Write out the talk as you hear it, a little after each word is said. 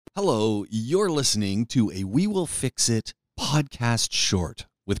Hello, you're listening to a We Will Fix It podcast short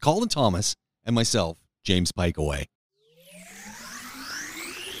with Colin Thomas and myself, James Pikeaway.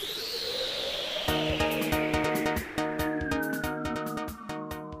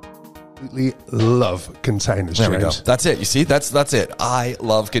 Absolutely love containers, There James. we go. That's it. You see, that's it. I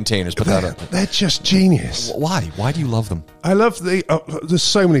love containers. Put that up. They're just genius. Why? Why do you love them? I love there's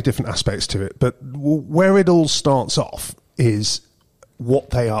so many different aspects to it, but where it all starts off is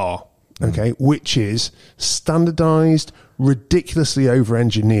what they are, okay, which is standardized, ridiculously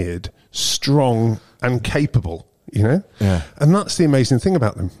over-engineered, strong and capable, you know? Yeah. And that's the amazing thing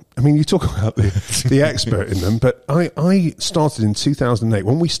about them. I mean, you talk about the expert in them, but I started in 2008.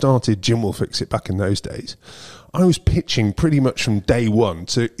 When we started Jim Will Fix It back in those days, I was pitching pretty much from day one.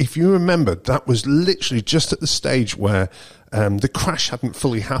 So if you remember, that was literally just at the stage where the crash hadn't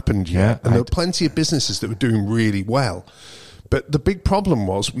fully happened yet. Yeah, And there were plenty of businesses that were doing really well. But the big problem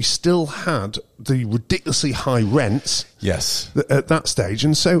was we still had the ridiculously high rents. Yes. At that stage.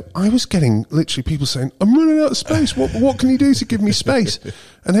 And so I was getting literally people saying, I'm running out of space. What can you do to give me space?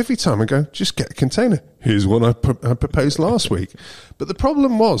 And every time I go, just get a container. Here's one I proposed last week. But the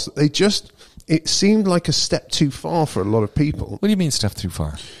problem was that it seemed like a step too far for a lot of people. What do you mean step too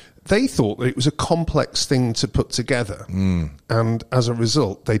far? They thought that it was a complex thing to put together, and as a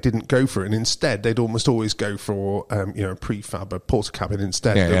result, they didn't go for it. And instead, they'd almost always go for a prefab, a porta cabin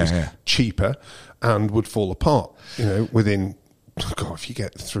instead that was cheaper and would fall apart. You know, within if you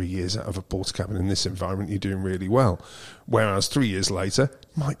get 3 years out of a porta cabin in this environment, you're doing really well. Whereas 3 years later,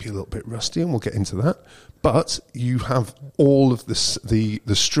 might be a little bit rusty, and we'll get into that. But you have all of this, the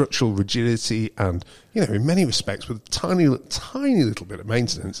structural rigidity, and in many respects, with a tiny little bit of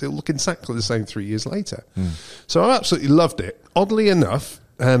maintenance, it'll look exactly the same 3 years later. So I absolutely loved it. Oddly enough,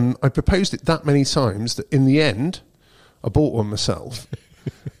 I proposed it that many times that in the end, I bought one myself.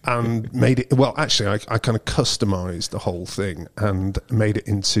 And made it, well, actually, I kind of customized the whole thing and made it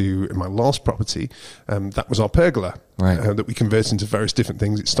into, in my last property, that was our pergola, right. That we converted into various different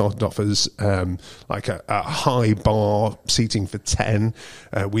things. It started off as like a high bar seating for 10.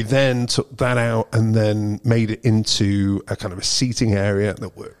 We then took that out and then made it into a kind of a seating area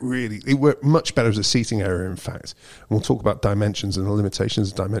that it worked much better as a seating area, in fact. And we'll talk about dimensions and the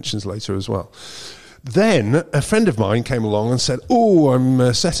limitations of dimensions later as well. Then a friend of mine came along and said,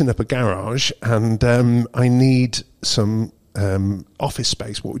 I'm setting up a garage and I need some office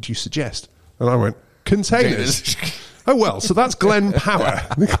space. What would you suggest? And I went, containers. Oh, well, so that's Glenn Power,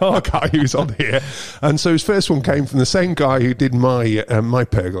 the car guy who's on here. And so his first one came from the same guy who did my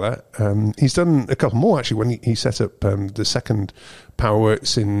pergola. He's done a couple more, actually, when he set up the second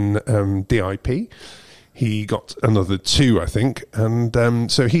Powerworks in DIP. He got another 2, I think,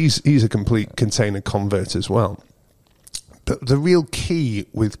 and so he's a complete container convert as well. But the real key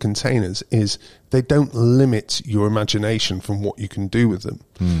with containers is they don't limit your imagination from what you can do with them.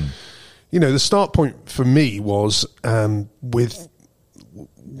 The start point for me was with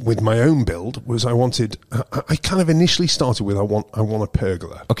my own build was I kind of initially started with I want a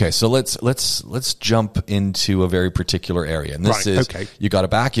pergola. Okay, so let's jump into a very particular area, and this is you got a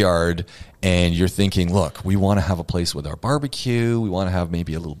backyard. And you're thinking, look, we want to have a place with our barbecue. We want to have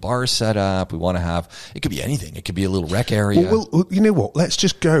maybe a little bar set up. We want to have, it could be anything. It could be a little rec area. Well, you know what? Let's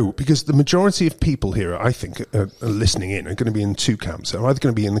just go, because the majority of people here, I think, are listening in, are going to be in 2 camps. They're either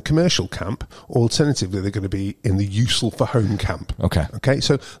going to be in the commercial camp, or alternatively, they're going to be in the useful for home camp. Okay.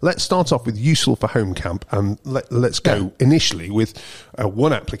 So let's start off with useful for home camp, and let's go initially with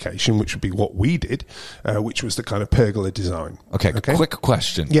one application, which would be what we did, which was the kind of pergola design. Okay. Quick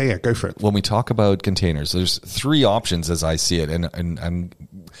question. Yeah, go for it. When we talk about containers, there's 3 options as I see it, and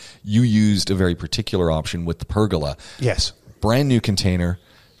you used a very particular option with the pergola. Yes. Brand new container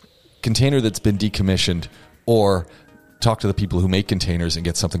that's been decommissioned, or talk to the people who make containers and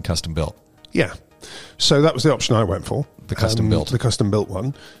get something custom built. Yeah. So that was the option I went for. The custom built. The custom built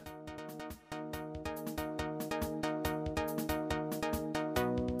one.